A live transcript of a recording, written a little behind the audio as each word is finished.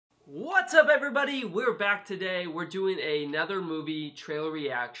What's up, everybody? We're back today. We're doing another movie trailer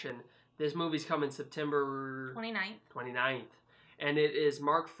reaction. This movie's coming September 29th. And it is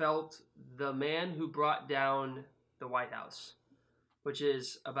Mark Felt, the man who brought down the White House, which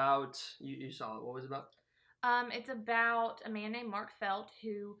is about, you saw it, what was it about? It's about a man named Mark Felt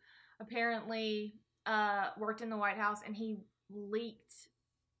who apparently worked in the White House, and he leaked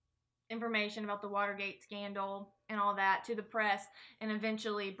information about the Watergate scandal and all that to the press, and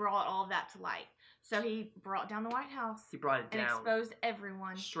eventually brought all of that to light. So he brought down the White House. He brought it down. And exposed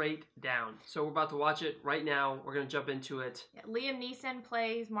everyone. Straight down. So we're about to watch it right now. We're going to jump into it. Yeah, Liam Neeson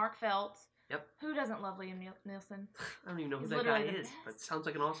plays Mark Felt. Yep. Who doesn't love Liam Neeson? I don't even know who that guy is, but it sounds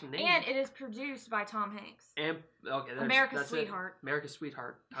like an awesome name. And it is produced by Tom Hanks. And America's Sweetheart. America's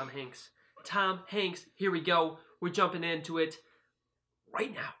Sweetheart. Tom Hanks. Tom Hanks. Here we go. We're jumping into it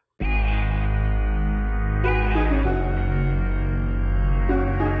right now.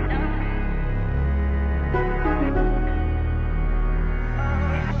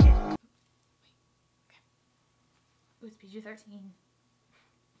 It's PG-13.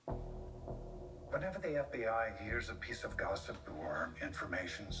 Whenever the FBI hears a piece of gossip or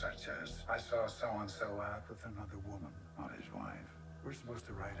information such as, I saw so-and-so out with another woman, not his wife, we're supposed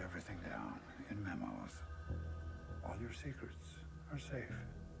to write everything down in memos. All your secrets are safe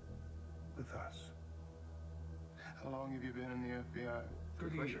with us. How long have you been in the FBI?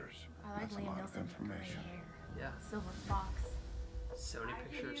 30 years. I like That's a Liam lot of Neeson. information. Yeah. Silver Fox. Sony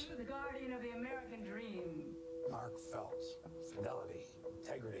Pictures. The guardian of the American dream. Mark Felt. Fidelity,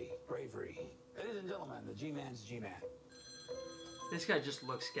 integrity, bravery. Ladies and gentlemen, the G-Man's G-Man. This guy just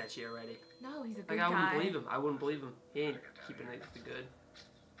looks sketchy already. No, he's a good Like, guy. I wouldn't believe him. I wouldn't believe him. He ain't keeping it good.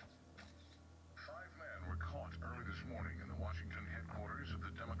 5 men were caught early this morning in the Washington headquarters of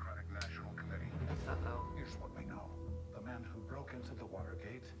the Democratic National Committee. Uh-oh. Here's what we know. The men who broke into the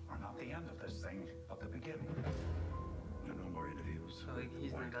Watergate are not the end of this thing, but the beginning. There are no more interviews. So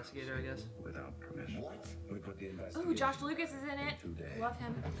he's the investigator, I guess. Without permission. What? We put the investigation. Ooh, Josh Lucas is in it. Today. Love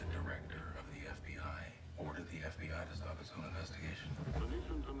him. The director of the FBI ordered the FBI to stop its own investigation. The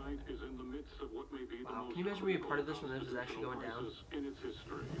nation tonight is in the midst of what may be the Wow, most can you imagine being a part of this when this was actually going down? in its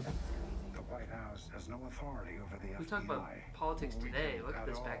history. The White House has no authority over the FBI. We talk about politics today. Look at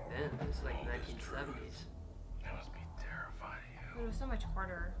this back then. This is like All this 1970s. That must be terrifying It was so much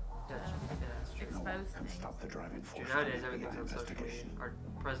harder to That's true. No one expose can things. stop the driving force. Nowadays, of the everything's FBI on social media. investigation. Our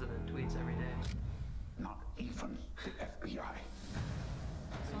president tweets every day. Not even the FBI.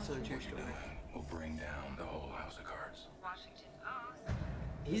 It's so true story. We'll bring down the whole house of cards.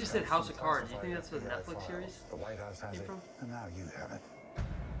 He just said House of Cards. Do you think that's the Netflix series? The White House has Came it, from? and now you have it.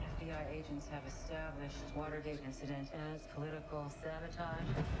 FBI agents have established Watergate incident as political sabotage.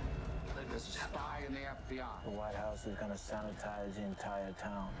 Spy in the FBI. The White House is gonna sanitize the entire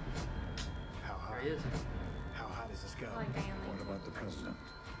town. How hot? There he is. How hot is this go? Like Stanley. What about the president?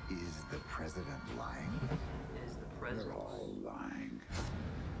 Is the president lying? Is the They're president. all lying.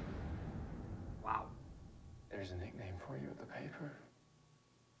 Wow. There's a nickname for you at the paper.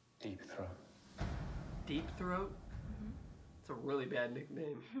 Deep Throat. Deep Throat? It's a really bad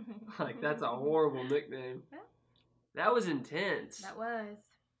nickname. Like, that's a horrible nickname. Yeah. That was intense. That was.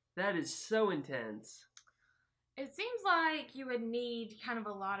 That is so intense. It seems like you would need kind of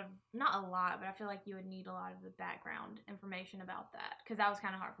a lot of, not a lot, but I feel like you would need a lot of the background information about that. Because that was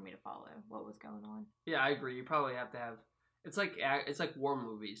kind of hard for me to follow what was going on. Yeah, I agree. You probably have to have. It's like war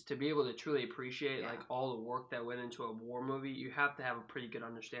movies. To be able to truly appreciate like all the work that went into a war movie, you have to have a pretty good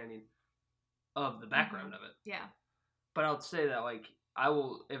understanding of the background of it. Yeah. But I'll say that like I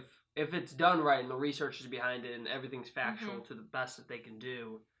will if it's done right and the research is behind it and everything's factual to the best that they can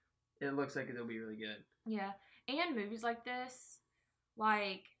do, it looks like it'll be really good. Yeah. And movies like this,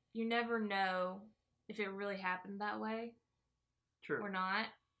 like, you never know if it really happened that way True. or not.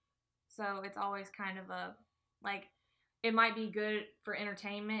 So it's always kind of a, like, it might be good for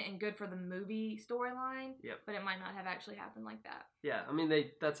entertainment and good for the movie storyline, but it might not have actually happened like that. Yeah, I mean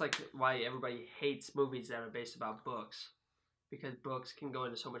that's like why everybody hates movies that are based about books. Because books can go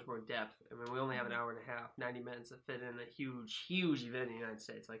into so much more depth. I mean, we only have an hour and a half, 90 minutes to fit in a huge, huge event in the United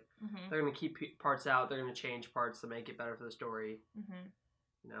States. Like, they're going to keep parts out. They're going to change parts to make it better for the story.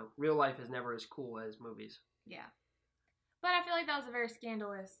 You know, real life is never as cool as movies. Yeah. But I feel like that was a very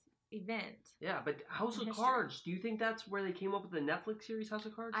scandalous event. Yeah, but House of History. Cards, do you think that's where they came up with the Netflix series House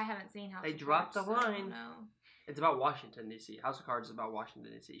of Cards? I haven't seen House They of dropped Cards, the so I don't line. know. It's about Washington, D.C. House of Cards is about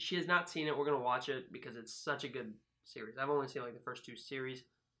Washington, D.C. She has not seen it. We're going to watch it because it's such a good series. I've only seen like the first 2 series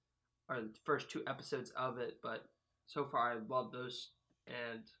or the first 2 episodes of it, but so far I love those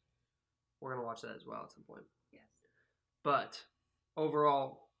and we're going to watch that as well at some point. Yes. But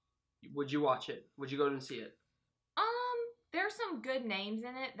overall, Would you watch it? Would you go and see it? There's some good names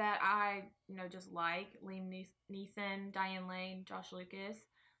in it that I, just like. Liam Neeson, Diane Lane, Josh Lucas.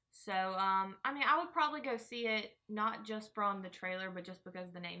 So, I mean, I would probably go see it, not just from the trailer, but just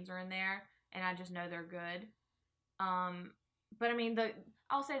because the names are in there, and I just know they're good. But I mean,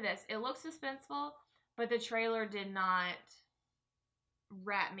 I'll say this, it looks suspenseful, but the trailer did not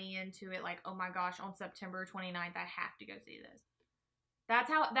wrap me into it like, oh my gosh, on September 29th, I have to go see this. That's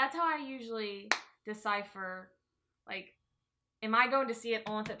how I usually decipher, like, am I going to see it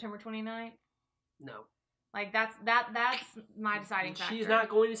on September 29th? No. Like, that's my deciding factor. She's not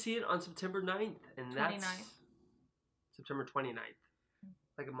going to see it on September 9th, and 29th. That's September 29th.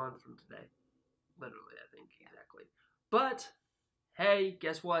 Like a month from today. Literally, I think, exactly. But, hey,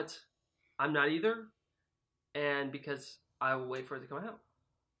 guess what? I'm not either, and because I will wait for it to come out,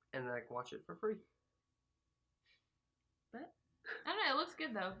 and then I can watch it for free. But, I don't know, it looks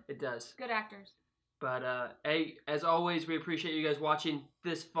good, though. It does. Good actors. But, hey, as always, we appreciate you guys watching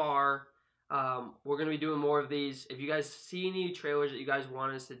this far. We're going to be doing more of these. If you guys see any trailers that you guys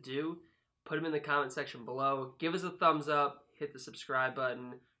want us to do, put them in the comment section below. Give us a thumbs up. Hit the subscribe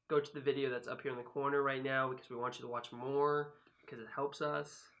button. Go to the video that's up here in the corner right now because we want you to watch more because it helps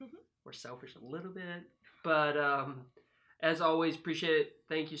us. We're selfish a little bit. But, as always, appreciate it.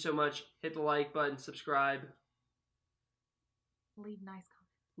 Thank you so much. Hit the like button. Subscribe. Leave nice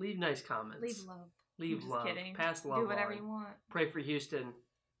comments. Leave nice comments. Leave love. Leave love. Kidding. Pass love. Do whatever on. you want. Pray for Houston.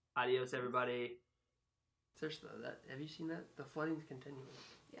 Adios, everybody. Seriously, have you seen that? The flooding's continuing.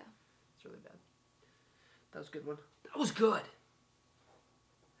 Yeah. It's really bad. That was a good one. That was good.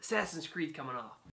 Assassin's Creed coming off.